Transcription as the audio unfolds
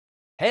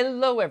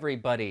Hello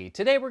everybody!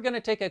 Today we're going to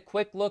take a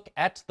quick look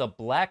at The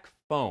Black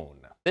Phone.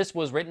 This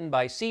was written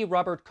by C.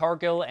 Robert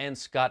Cargill and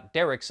Scott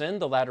Derrickson,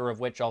 the latter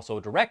of which also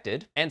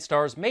directed, and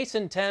stars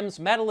Mason Thames,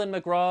 Madeline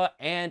McGraw,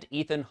 and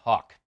Ethan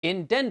Hawke.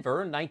 In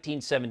Denver,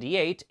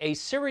 1978, a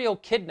serial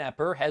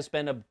kidnapper has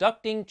been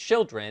abducting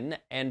children,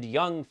 and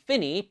young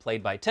Finney,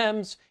 played by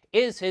Thames,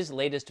 is his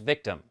latest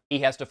victim. He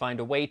has to find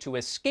a way to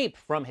escape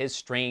from his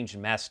strange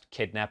masked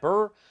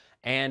kidnapper,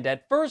 and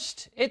at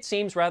first, it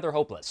seems rather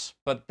hopeless.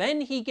 But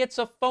then he gets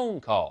a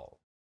phone call.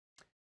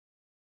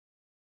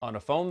 On a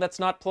phone that's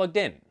not plugged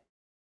in.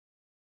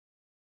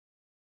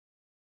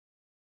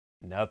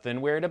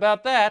 Nothing weird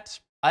about that.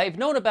 I've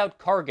known about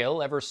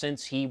Cargill ever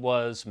since he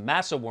was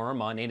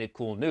Massaworm on Ain't It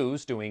Cool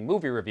News doing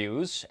movie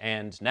reviews,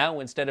 and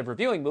now instead of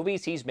reviewing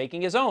movies, he's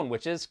making his own,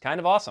 which is kind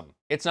of awesome.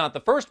 It's not the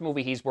first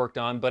movie he's worked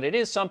on, but it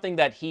is something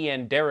that he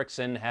and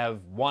Derrickson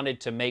have wanted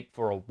to make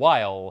for a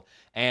while,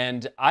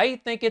 and I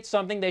think it's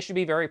something they should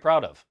be very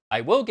proud of.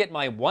 I will get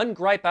my one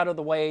gripe out of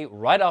the way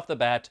right off the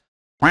bat.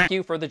 Thank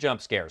you for the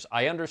jump scares.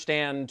 I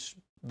understand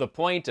the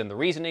point and the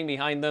reasoning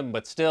behind them,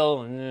 but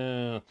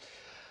still,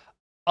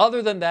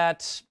 Other than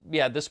that,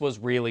 yeah, this was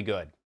really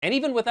good. And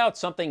even without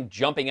something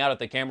jumping out at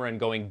the camera and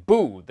going,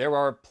 boo, there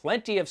are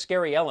plenty of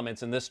scary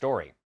elements in this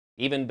story,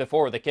 even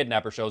before the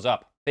kidnapper shows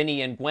up.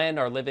 Finney and Gwen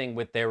are living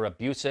with their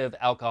abusive,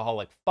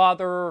 alcoholic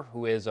father,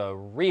 who is a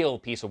real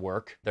piece of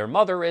work. Their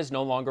mother is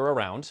no longer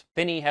around.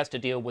 Finney has to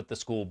deal with the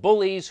school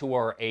bullies, who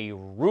are a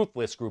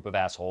ruthless group of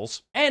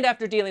assholes. And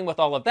after dealing with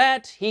all of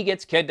that, he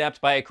gets kidnapped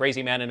by a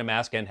crazy man in a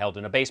mask and held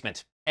in a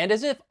basement. And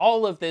as if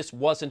all of this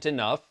wasn't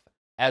enough,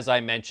 as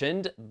I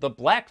mentioned, the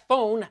black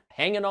phone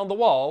hanging on the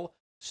wall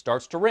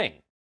starts to ring.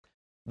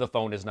 The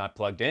phone is not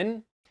plugged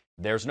in.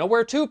 There's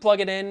nowhere to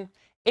plug it in.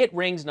 It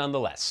rings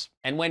nonetheless.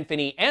 And when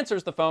Finney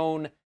answers the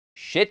phone,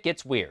 shit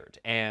gets weird.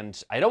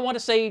 And I don't want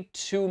to say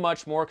too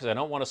much more because I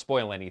don't want to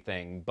spoil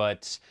anything,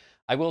 but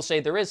I will say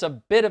there is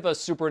a bit of a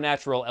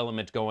supernatural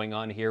element going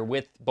on here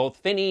with both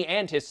Finney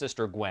and his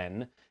sister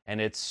Gwen, and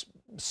it's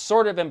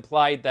sort of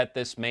implied that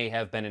this may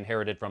have been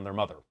inherited from their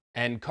mother.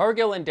 And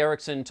Cargill and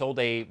Derrickson told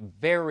a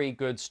very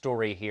good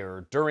story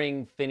here.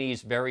 During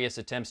Finney's various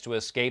attempts to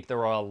escape,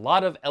 there are a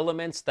lot of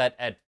elements that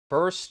at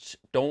first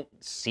don't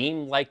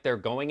seem like they're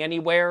going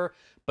anywhere,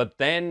 but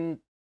then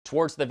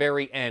towards the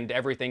very end,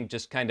 everything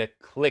just kind of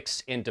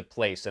clicks into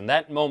place. And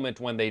that moment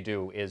when they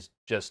do is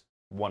just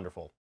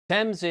wonderful.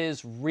 Thames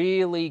is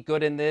really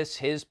good in this.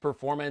 His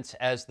performance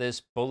as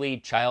this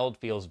bullied child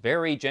feels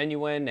very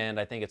genuine, and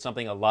I think it's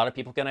something a lot of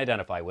people can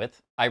identify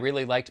with. I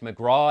really liked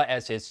McGraw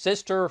as his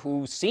sister,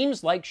 who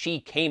seems like she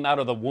came out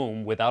of the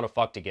womb without a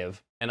fuck to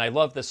give. And I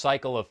love the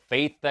cycle of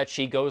faith that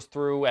she goes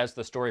through as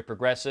the story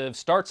progresses.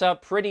 Starts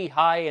out pretty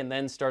high and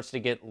then starts to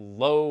get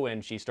low,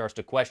 and she starts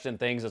to question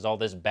things as all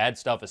this bad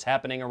stuff is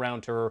happening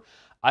around her.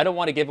 I don't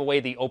want to give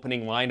away the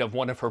opening line of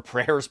one of her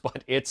prayers,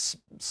 but it's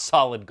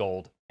solid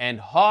gold. And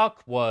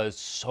Hawke was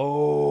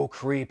so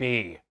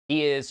creepy.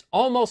 He is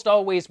almost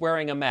always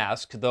wearing a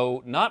mask,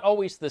 though not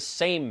always the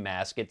same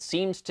mask. It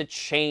seems to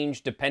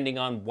change depending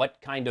on what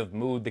kind of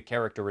mood the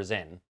character is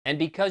in. And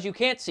because you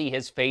can't see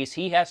his face,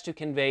 he has to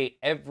convey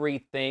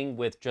everything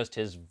with just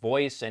his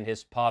voice and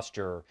his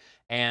posture.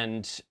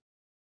 And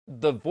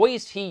the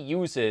voice he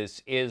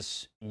uses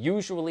is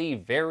usually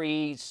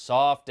very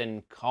soft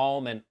and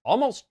calm and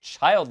almost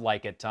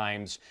childlike at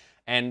times.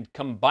 And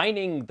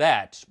combining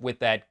that with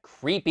that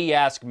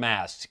creepy-ass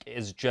mask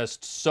is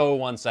just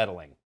so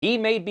unsettling. He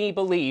made me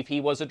believe he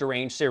was a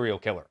deranged serial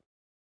killer.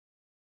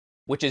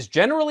 Which is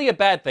generally a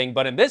bad thing,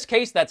 but in this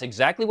case, that's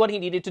exactly what he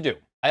needed to do.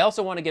 I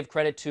also want to give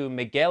credit to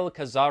Miguel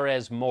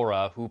Cazares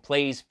Mora, who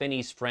plays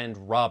Finney's friend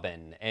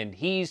Robin, and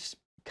he's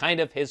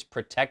kind of his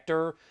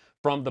protector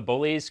from the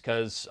bullies,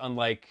 because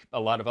unlike a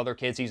lot of other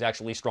kids, he's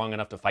actually strong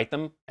enough to fight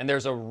them. And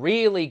there's a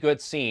really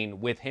good scene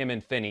with him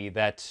and Finney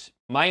that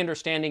my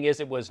understanding is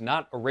it was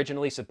not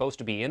originally supposed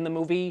to be in the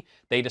movie.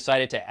 They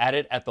decided to add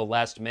it at the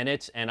last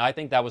minute, and I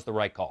think that was the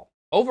right call.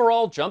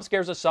 Overall, jump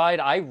scares aside,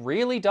 I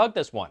really dug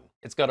this one.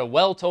 It's got a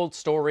well-told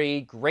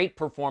story, great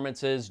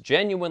performances,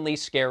 genuinely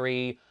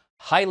scary.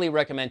 Highly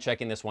recommend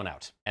checking this one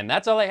out. And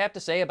that's all I have to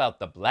say about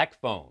The Black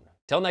Phone.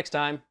 Till next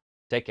time,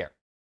 take care.